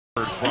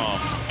From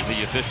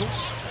the officials,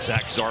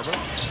 Zach Zarva,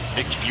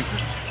 Nick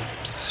Bucher,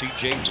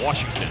 C.J.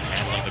 Washington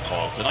handling the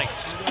call tonight.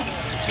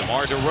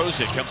 DeMar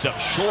DeRozan comes up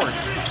short.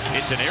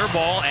 It's an air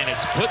ball and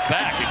it's put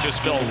back. It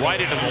just fell right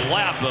into the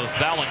lap of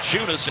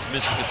Valanciunas and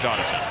missed the shot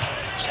attempt.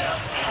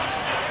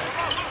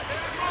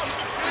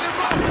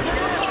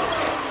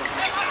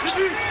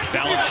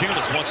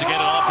 Valanciunas once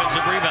again an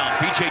offensive rebound.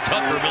 P.J.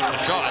 Tucker missed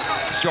the shot,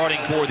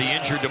 starting for the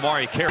injured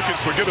DeMar DeRozan. You can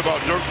forget about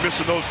Dirk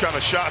missing those kind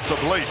of shots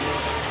of late.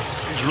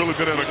 He's really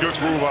been in a good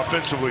groove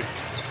offensively.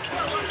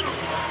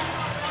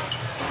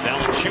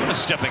 Valanciunas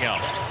stepping out.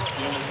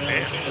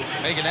 Man.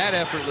 Making that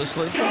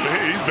effortlessly.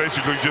 He's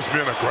basically just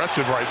being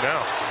aggressive right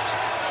now.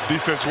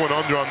 Defense went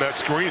under on that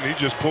screen. He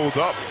just pulled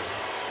up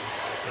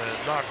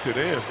and knocked it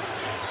in.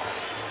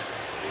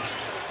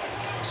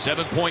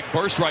 7-point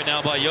burst right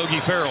now by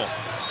Yogi Ferrell.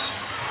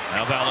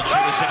 Now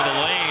Valanciunas into the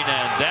lane,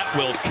 and that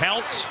will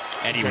count.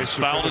 And he was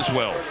fouled as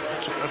well.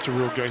 That's a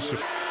real gangster.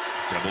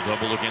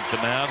 Double-double against the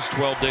Mavs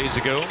 12 days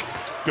ago.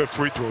 Good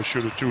free throw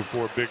shooter, too,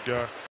 for a big guy.